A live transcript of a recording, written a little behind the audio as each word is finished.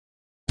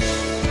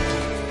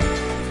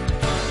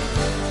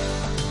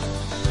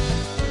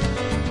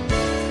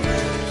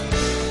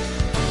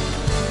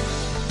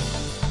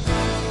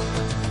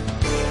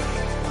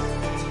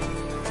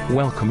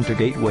Welcome to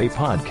Gateway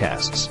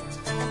Podcasts.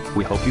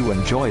 We hope you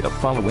enjoy the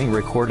following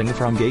recording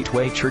from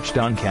Gateway Church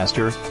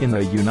Doncaster in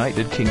the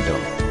United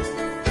Kingdom.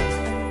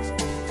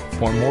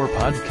 For more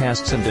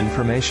podcasts and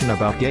information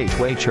about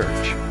Gateway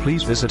Church,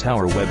 please visit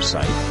our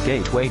website,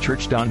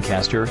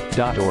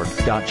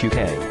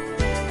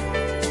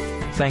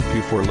 gatewaychurchdoncaster.org.uk. Thank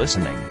you for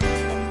listening.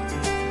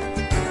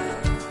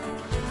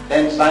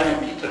 Then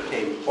Simon Peter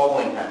came,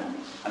 following him,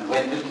 and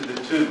went into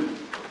the tomb.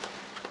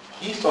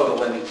 He saw the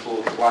linen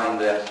clothes lying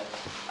there,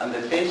 and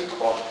the face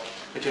cloth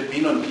which had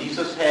been on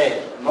Jesus'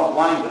 head, not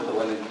lying with the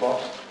linen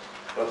cloth,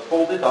 but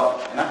folded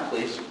up in a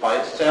place by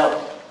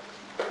itself.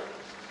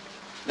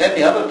 Then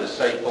the other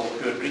disciple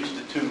who had reached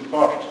the tomb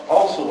first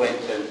also went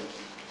in,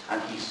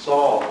 and he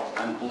saw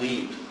and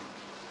believed.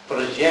 For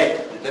as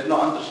yet they did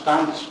not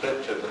understand the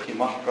scripture that he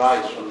must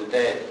rise from the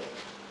dead.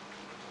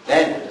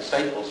 Then the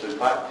disciples went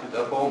back to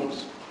their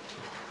homes.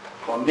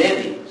 But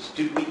Mary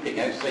stood weeping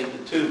outside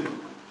the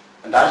tomb,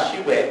 and as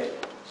she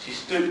wept, she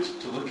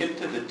stooped to look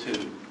into the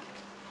tomb.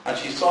 And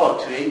she saw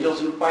two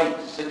angels in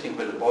white sitting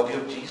where the body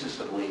of Jesus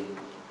had lain,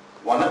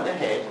 one at the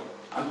head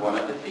and one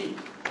at the feet.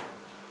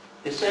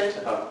 They said to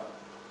her,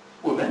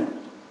 "Woman,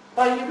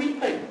 why are you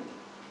weeping?"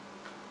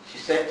 She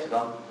said to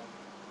them,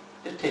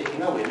 "They're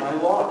taking away my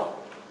Lord,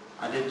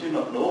 and I do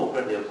not know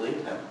where they have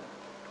laid him."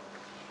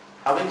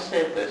 Having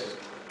said this,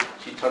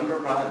 she turned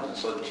around and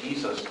saw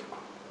Jesus,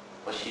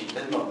 but she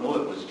did not know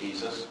it was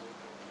Jesus.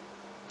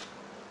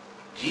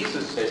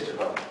 Jesus said to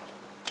her,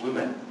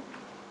 "Woman,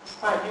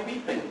 why are you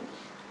weeping?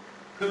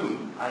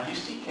 Whom are you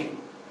seeking?"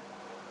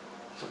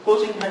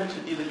 Supposing him to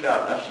be the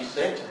gardener, she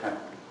said to him,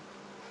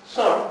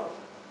 "Sir,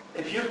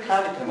 if you've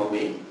carried him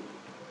away,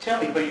 tell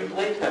me where you've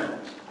laid him,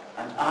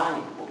 and I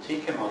will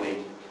take him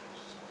away."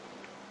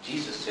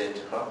 Jesus said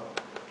to her,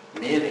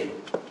 "Mary."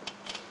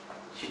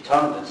 She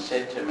turned and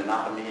said to him in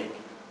Aramaic,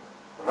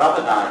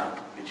 "Rabboni,"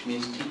 which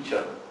means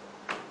teacher.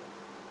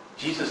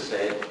 Jesus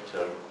said to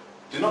her,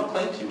 "Do not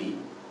cling to me,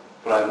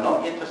 for I have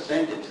not yet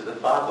ascended to the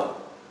Father.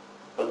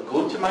 But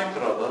go to my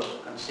brothers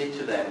and say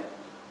to them,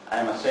 I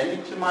am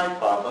ascending to my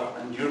Father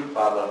and your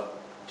Father,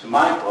 to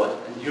my God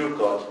and your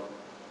God."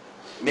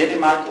 Mary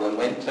Magdalene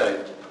went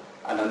out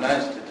and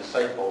announced to the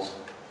disciples,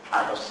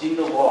 "I have seen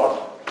the Lord,"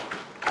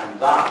 and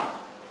that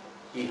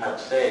he had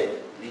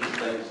said these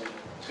things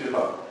to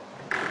her.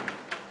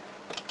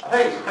 I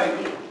think it's quite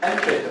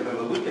interesting when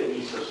we look at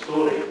Easter's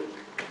story,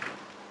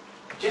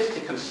 just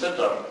to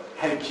consider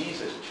how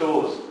Jesus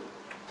chose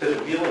to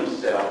reveal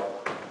himself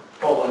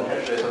following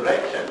his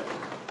resurrection.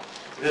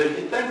 Because if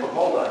you think of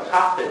all that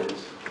happened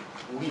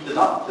leading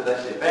up to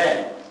this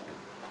event,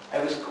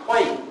 it was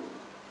quite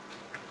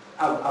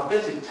a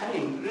busy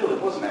time, really,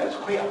 wasn't it? It was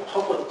quite a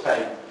public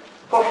time.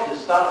 First it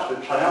starts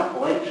with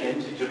triumphal entry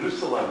into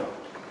Jerusalem.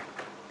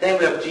 Then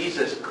we have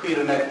Jesus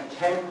clearing out the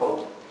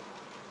temple.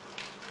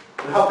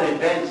 We have the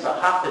events that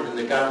happened in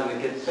the Garden of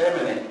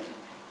Gethsemane.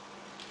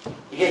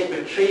 He gets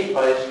betrayed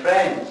by his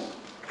friends.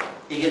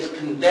 He gets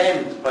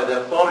condemned by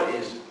the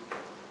authorities.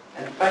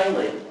 And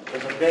finally,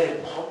 there's a very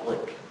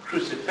public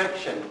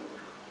crucifixion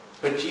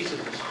where Jesus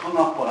is hung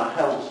up on a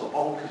hill so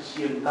all could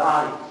see him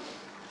die.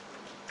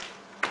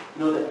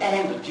 You know, the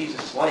end of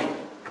Jesus' life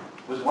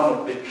was one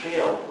of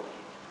betrayal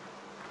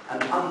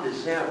and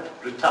undeserved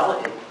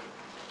brutality.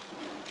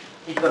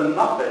 He'd done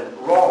nothing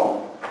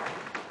wrong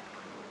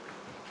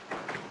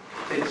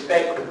to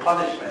expect the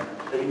punishment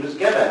that he was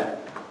given.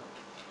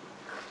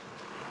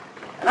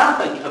 And I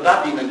think if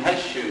I'd been in his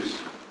shoes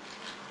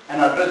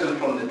and I'd risen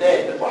from the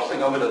dead, the first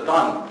thing I would have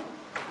done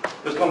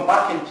was gone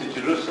back into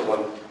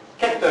Jerusalem,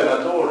 kicked down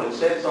a door and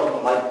said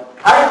something like,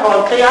 "Hi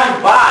Monty, I'm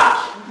back!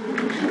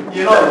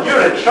 You know,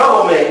 you're in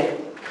trouble, mate."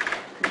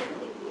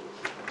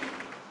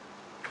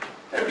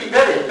 It would be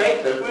very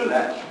effective, wouldn't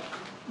it?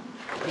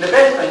 And the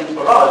best thing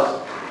for us,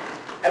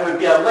 it would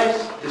be a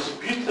less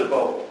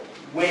disputable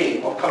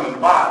way of coming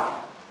back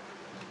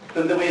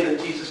than the way that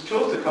Jesus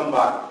chose to come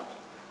back.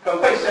 I'm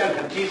quite certain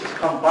had Jesus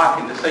come back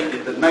and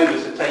decided that now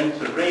was the time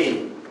to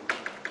reign,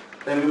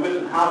 then we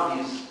wouldn't have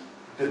these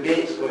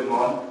debates going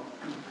on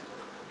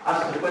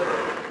as to whether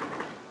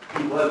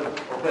he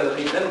lived or whether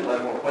he didn't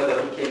live or whether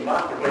he came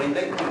back or whether he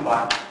didn't come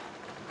back.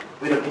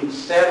 We'd have been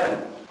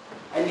certain.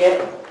 And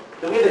yet,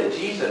 the way that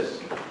Jesus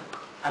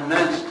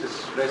announced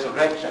his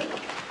resurrection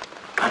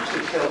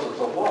actually tells us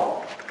a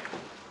lot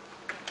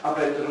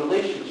about the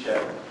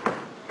relationship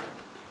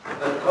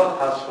that God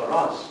has for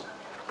us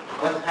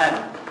with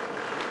him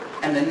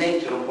and the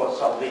nature of what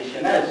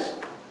salvation is.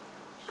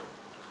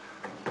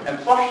 And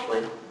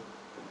firstly,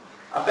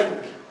 I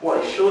think what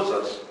it shows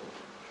us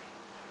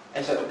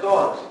is that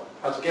God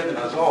has given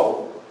us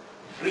all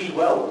free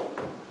will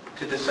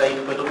to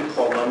decide whether we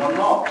follow him or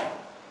not.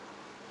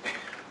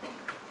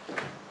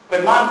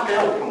 When man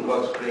fell from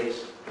God's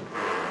grace,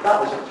 that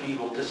was a free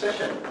will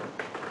decision.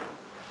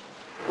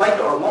 Like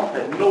it or lump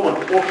it, no one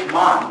forced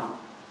man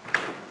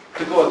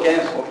to go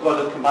against what God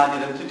had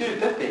commanded him to do,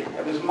 did they?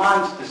 It was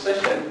man's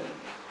decision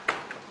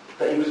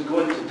that he was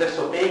going to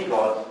disobey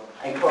God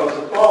and cause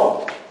the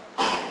fall.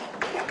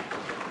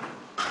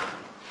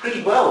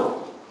 Free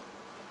will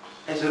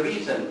is a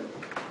reason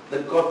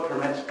that God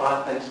permits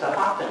bad things to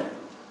happen,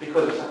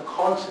 because it's a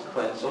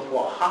consequence of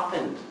what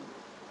happened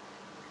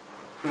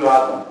through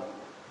Adam.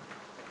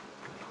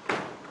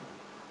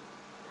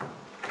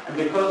 And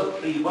because of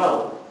free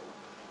will,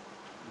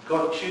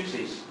 God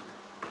chooses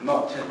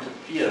not to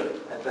interfere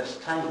at this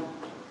time.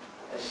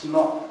 It's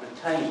not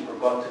the time for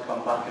God to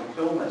come back in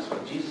fullness, for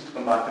Jesus to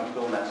come back in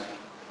fullness.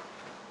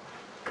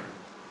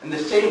 And the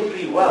same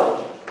free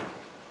will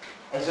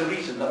is a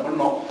reason that we're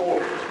not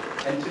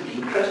forced into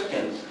being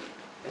Christians.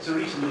 It's a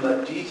reason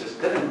that Jesus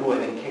didn't go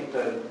in and kick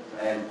down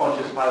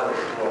Pontius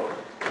Pilate's door.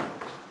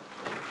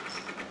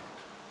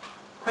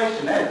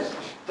 Question is,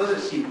 does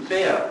it seem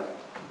fair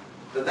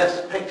that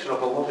this picture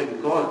of a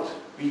loving God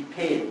we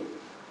paint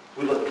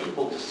would let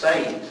people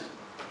decide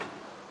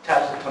to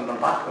actually turn their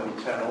back on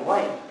eternal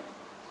life?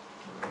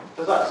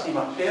 Does that seem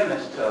a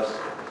fairness to us?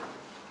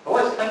 Well,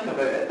 let's think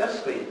about it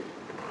this way.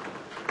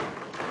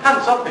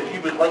 Hands up if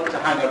you would like to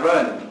hang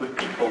around with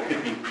people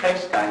who've been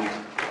press-ganged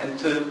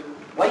into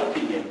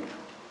liking you.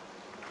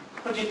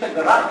 What do you think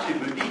their attitude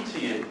would be to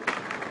you?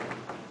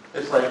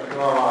 It's like,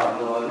 oh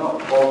no, not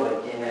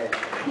bothered yet.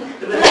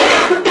 Do we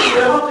have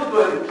to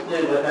go out and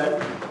play with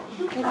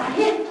him? I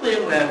hate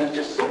playing with him, he's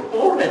just so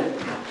boring.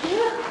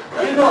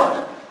 You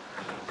know,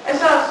 it's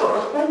that sort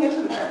of thing,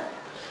 isn't it?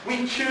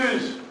 We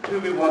choose who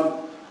we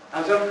want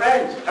as our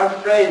friends. Our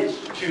friends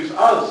choose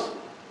us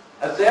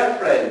as their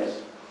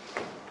friends.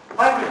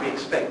 Why would we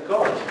expect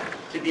God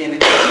to be any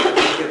different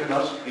than giving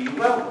us free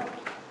will?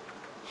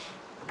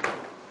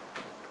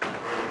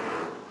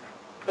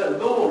 But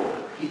though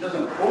he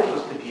doesn't force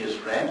us to be his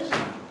friends,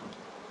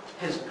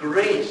 his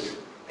grace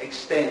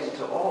extends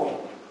to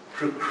all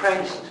through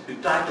Christ who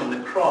died on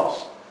the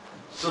cross,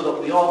 so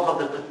that we all have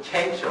the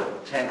potential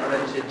to enter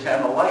into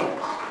eternal life.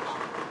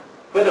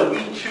 Whether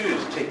we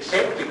choose to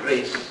accept the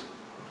grace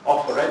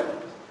offered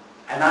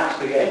and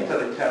actually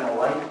enter eternal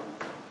life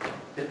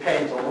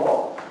depends a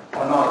lot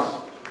on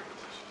us.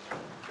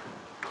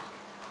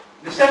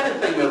 The second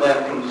thing we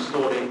learn from the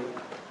story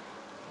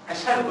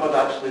is how God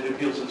actually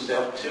reveals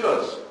himself to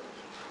us.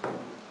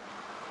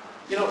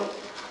 You know,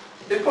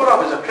 before I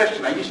was a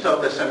Christian, I used to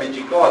have this image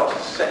of God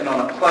sitting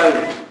on a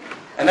cloud,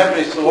 and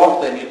every so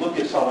often he'd look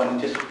at someone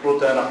and just throw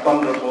down a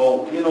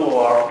thunderbolt, you know,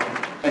 or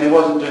when he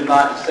wasn't doing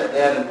that, he'd sit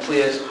there and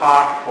play his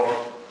harp or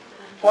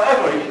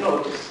whatever, you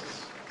know, just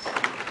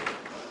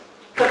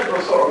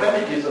typical sort of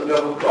images that we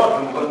have of God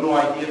and we've got no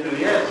idea who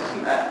he is,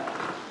 isn't it?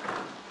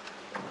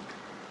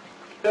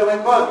 But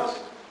when God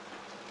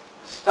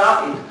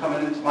started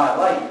coming into my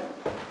life,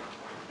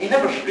 he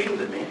never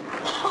screamed at me.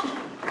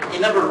 He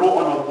never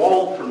wrote on a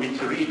wall for me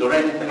to read or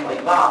anything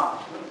like that.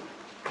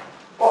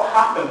 What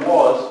happened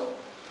was,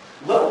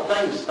 little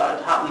things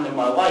started happening in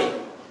my life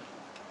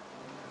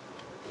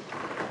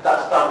that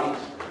I started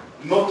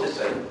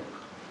noticing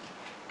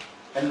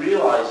and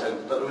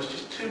realising that there was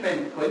just too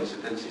many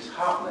coincidences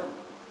happening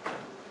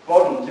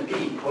for them to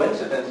be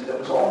coincidences. It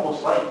was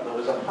almost like there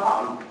was a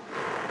pattern.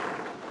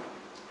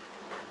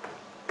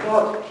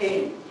 God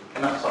came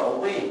in a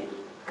subtle way.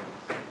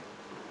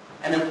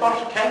 And in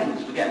 1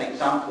 Kings, we get an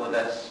example of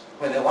this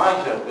when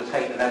Elijah was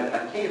hiding out in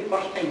a cave.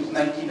 1 Kings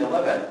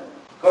 19:11,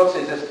 God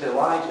says this to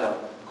Elijah,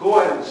 "Go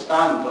out and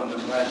stand on the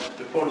mount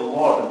before the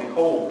Lord, and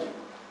behold,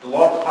 the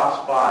Lord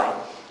passed by,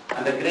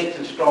 and a great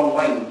and strong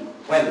wind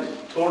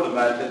tore the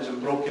mountains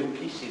and broke in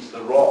pieces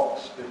the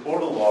rocks before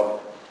the Lord.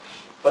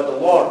 But the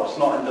Lord was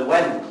not in the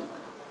wind.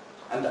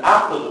 And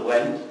after the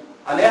wind,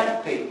 an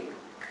earthquake.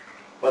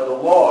 But the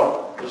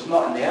Lord was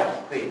not in the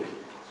earthquake.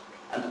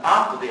 And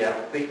after the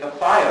earthquake, a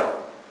fire.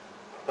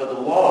 But the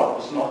Lord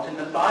was not in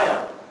the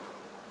fire.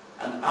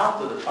 And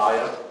after the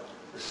fire,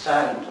 the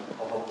sound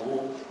of a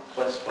low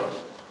whisper.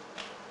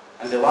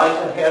 And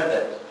Elijah heard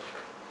it.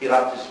 He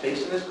wrapped his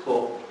face in his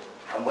cloak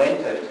and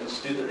went out and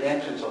stood at the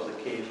entrance of the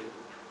cave.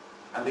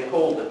 And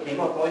behold, there came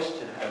a voice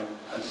to him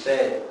and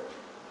said,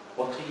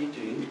 'What are you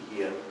doing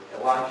here,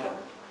 Elijah?'"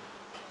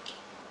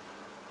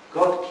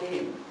 God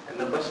came in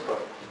the whisper.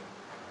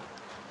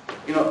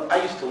 You know, I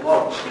used to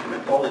love Greek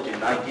mythology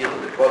and the idea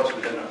that the gods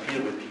would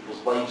interfere with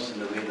people's lives in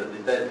the way that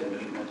they did in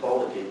Greek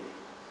mythology.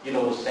 You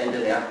know,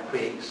 sending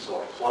earthquakes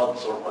or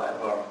floods or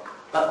whatever.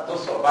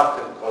 Those sort of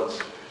active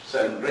gods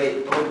sound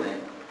great, don't they?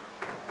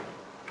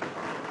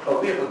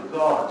 But we have a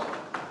God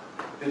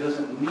who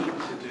doesn't need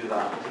to do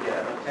that to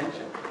get our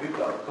attention. We've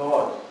got a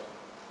God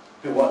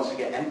who wants to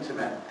get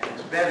intimate. And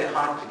it's very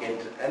hard to get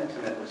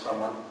intimate with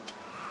someone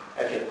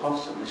if you're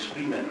constantly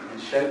screaming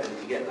and shouting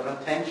to get their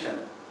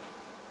attention.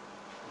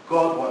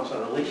 God wants a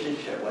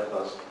relationship with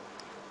us.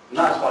 And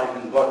that's why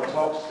when God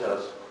talks to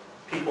us,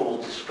 people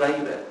will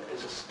describe it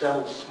as a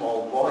still,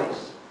 small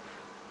voice.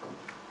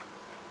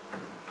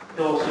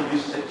 He'll also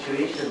use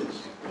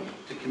situations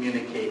to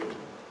communicate,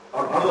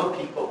 or other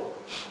people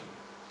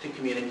to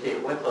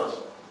communicate with us.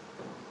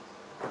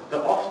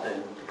 But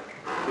often,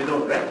 we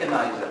don't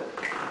recognize it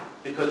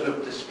because we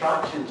have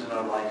distractions in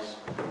our lives.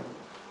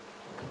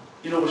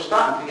 You know, we're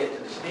starting to get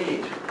to the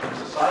stage in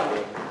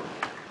society,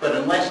 but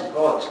unless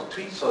God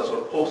tweets us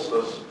or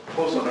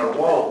posts on our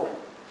wall,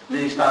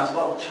 then he stands a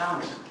little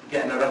chance of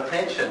getting our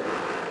attention.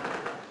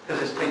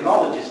 Because as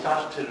technology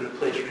starts to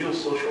replace real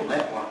social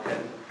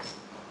networking,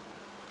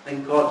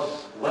 then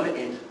God's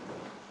limited.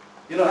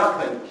 You know,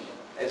 I think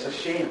it's a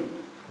shame.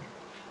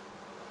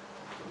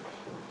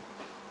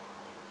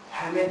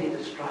 How many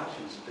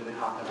distractions do we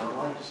have in our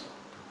lives?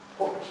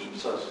 What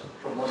keeps us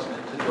from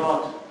listening to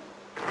God?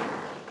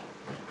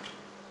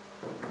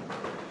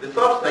 The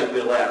third thing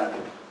we learn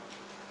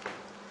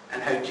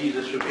and how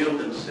Jesus revealed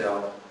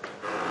himself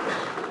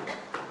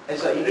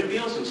is that he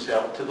reveals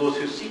himself to those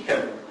who seek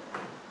him.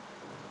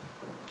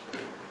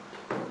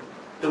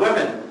 The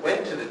women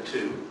went to the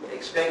tomb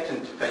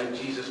expecting to find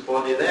Jesus'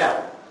 body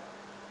there.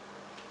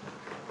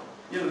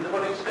 You know, they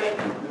were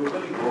expecting, they were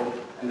going to go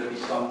and there'd be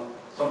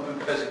something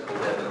physical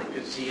there that they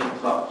could see and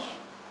touch.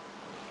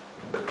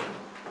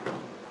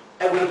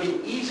 It would have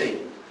been easy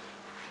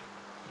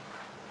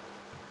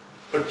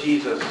for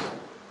Jesus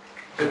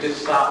to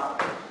just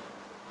sat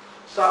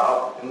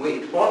up and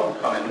waited for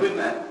them coming, wouldn't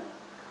it?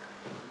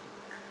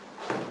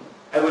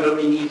 It would have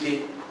been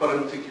easy for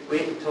him to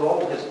wait until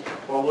all his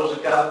followers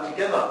had gathered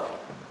together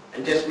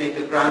and just make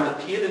a grand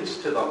appearance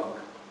to them.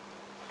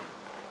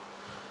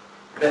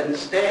 But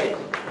instead,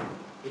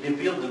 he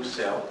revealed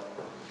himself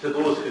to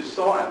those who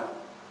sought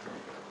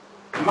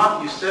him. In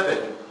Matthew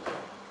 7,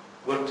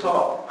 we're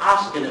taught,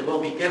 asking it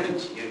will be given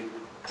to you,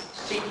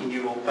 seeking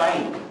you will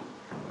find,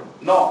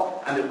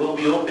 knock and it will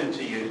be open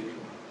to you.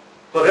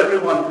 For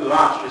everyone who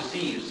asks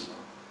receives,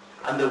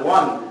 and the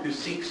one who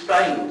seeks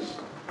finds,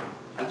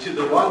 and to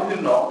the one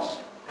who knocks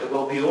it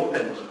will be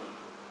opened.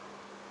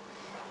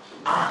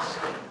 Ask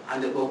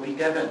and it will be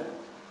given.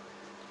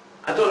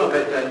 I don't know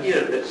about down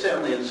here, but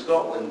certainly in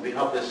Scotland we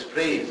have this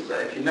phrase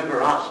that if you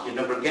never ask, you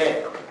never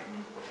get.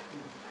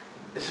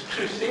 It's a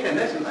true saying,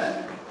 isn't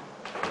it?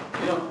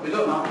 You know, we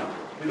don't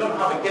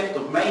have a gift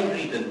of mind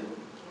reading.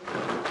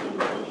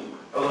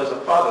 Although as a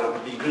father it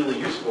would be really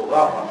useful,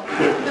 that one.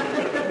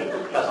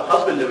 As a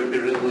husband it would be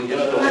really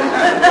useful.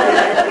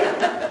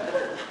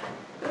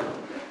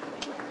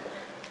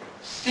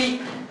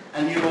 Seek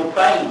and you will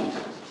find.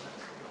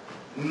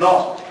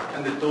 Knock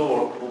and the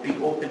door will be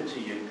open to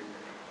you.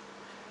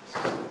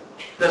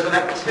 There's an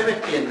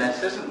activity in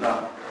this, isn't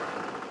there?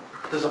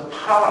 There's a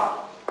power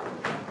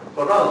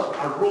for us,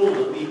 a role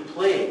that we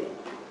play,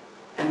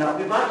 and that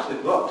we've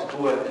actually got to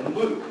go out and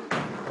look.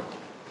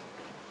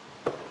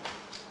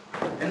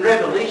 In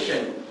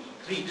Revelation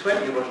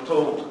 3:20 we're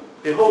told,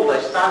 behold,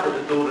 I stand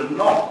at the door and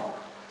knock.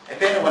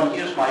 If anyone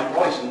hears my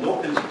voice and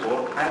opens the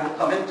door, I will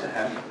come into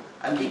him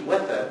and eat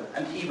with him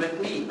and he with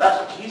me.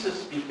 That's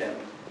Jesus speaking.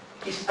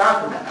 He's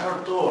standing at our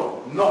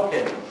door,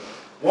 knocking,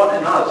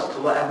 wanting us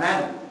to let him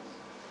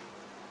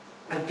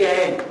in.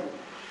 Again,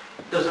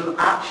 there's an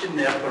action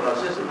there for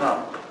us, isn't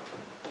there?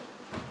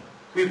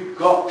 We've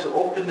got to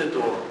open the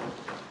door.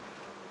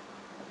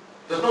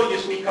 There's no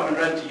use me coming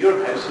round to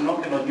your house and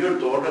knocking on your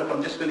door if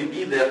I'm just going to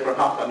be there for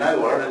half an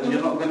hour and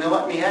you're not going to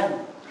let me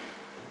in.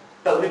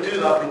 But we do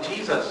that with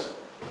Jesus.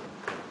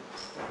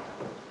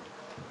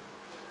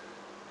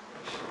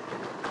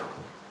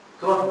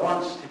 God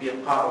wants to be a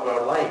part of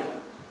our life.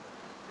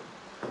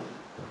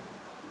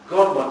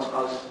 God wants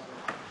us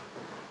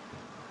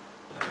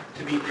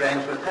to be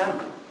friends with him.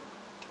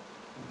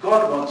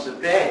 God wants the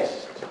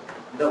best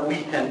that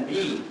we can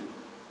be,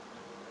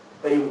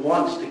 but he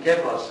wants to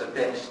give us the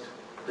best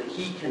that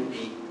he can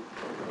be.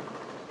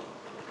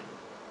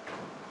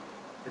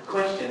 The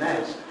question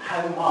is,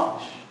 how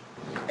much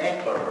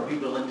effort are we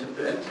willing to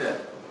put into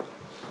it?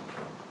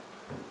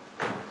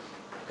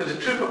 Because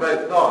the truth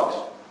about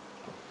God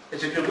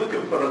is if you're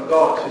looking for a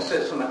God who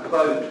sits on a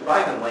cloud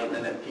firing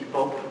lightning at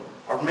people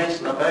or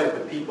messing about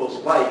with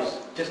people's lives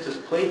just as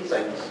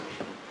playthings,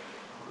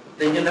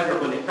 then you're never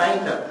going to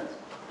find him.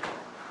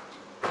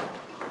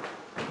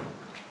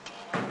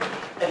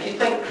 If you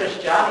think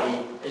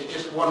Christianity is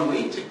just one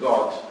way to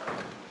God,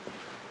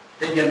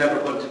 then you're never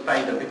going to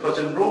find him, because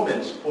in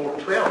Romans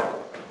 4:12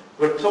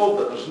 we're told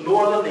that there's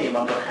no other name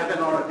under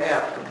heaven or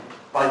earth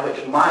by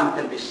which man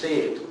can be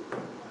saved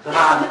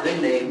than the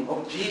name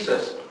of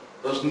Jesus.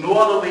 There's no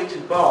other way to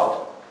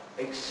God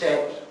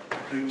except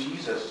through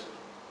Jesus.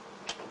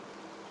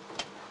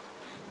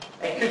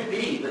 It could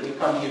be that you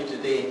come here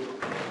today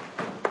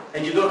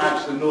and you don't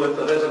actually know if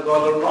there is a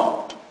God or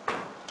not.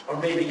 Or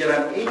maybe you're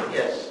an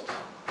atheist.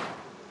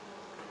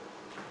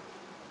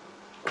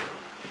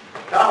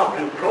 I have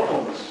real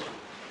problems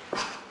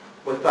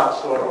with that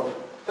sort of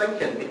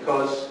thinking,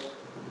 because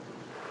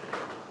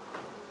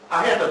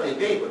I heard a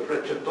debate with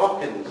Richard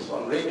Dawkins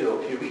on radio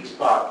a few weeks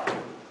back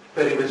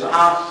where he was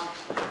asked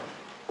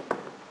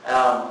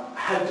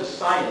how does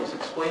science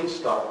explain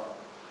stuff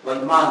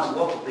like man's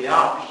love of the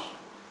arts,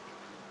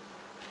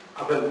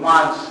 about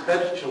man's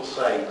spiritual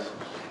side,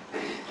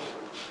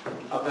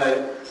 about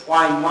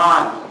why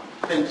man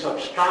thinks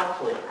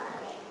abstractly,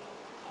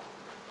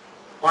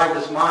 why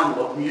does man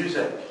love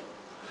music,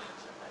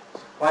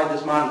 why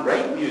does man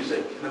write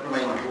music, never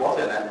mind love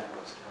in it,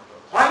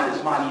 why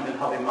does man even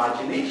have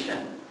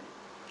imagination?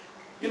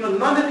 You know,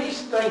 none of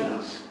these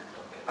things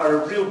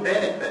are a real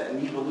benefit in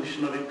the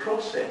evolutionary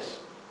process.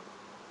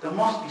 There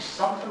must be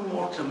something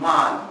more to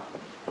man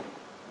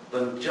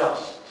than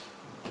just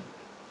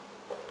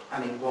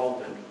and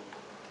involving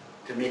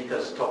to make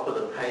us top of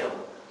the pile.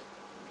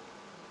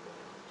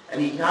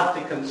 And he had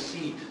to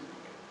concede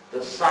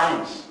that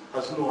science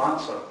has no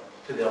answer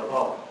to the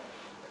above.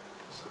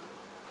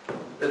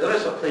 But there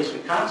is a place we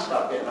can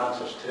start getting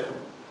answers to.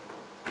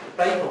 The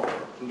Bible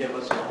can give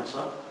us an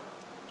answer.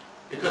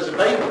 Because the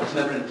Bible was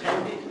never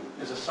intended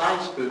as a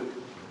science book.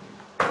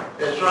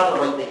 It's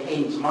rather like the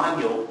Haynes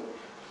Manual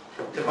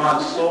to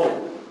man's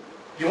soul.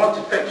 If you want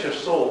to fix your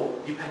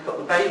soul, you pick up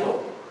the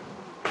Bible.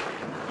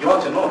 You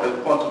want to know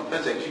about quantum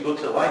physics, you go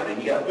to the library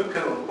and you get a book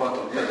out on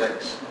quantum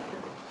physics.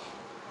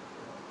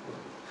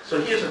 So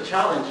here's a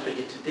challenge for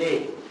you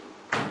today.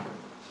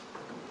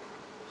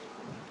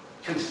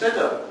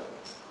 Consider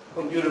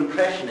what your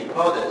impression of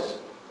God is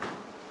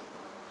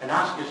and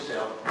ask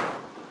yourself,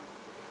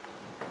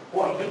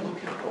 what are you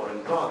looking for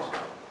in God?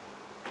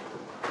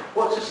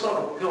 What's the sort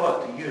of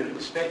God that you're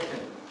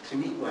expecting to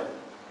meet with?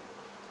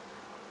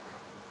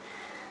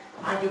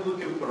 Are you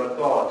looking for a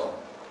God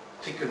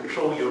to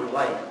control your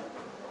life?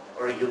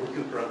 Or are you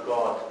looking for a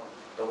God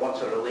that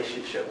wants a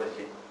relationship with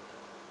you?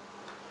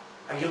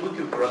 Are you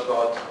looking for a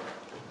God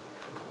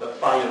that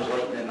fires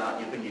lightning at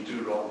you when you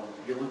do wrong?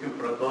 Are you looking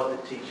for a God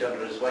that takes you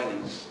under his wing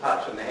and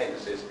pats you on the head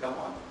and says, come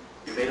on,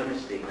 you made a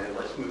mistake now,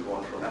 let's move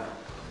on from it?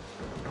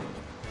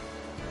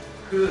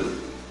 Who are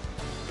you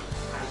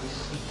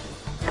seeking?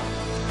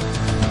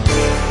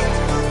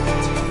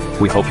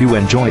 We hope you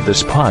enjoyed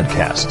this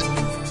podcast.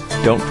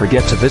 Don't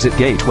forget to visit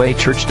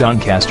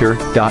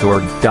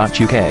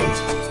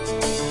gatewaychurchdoncaster.org.uk.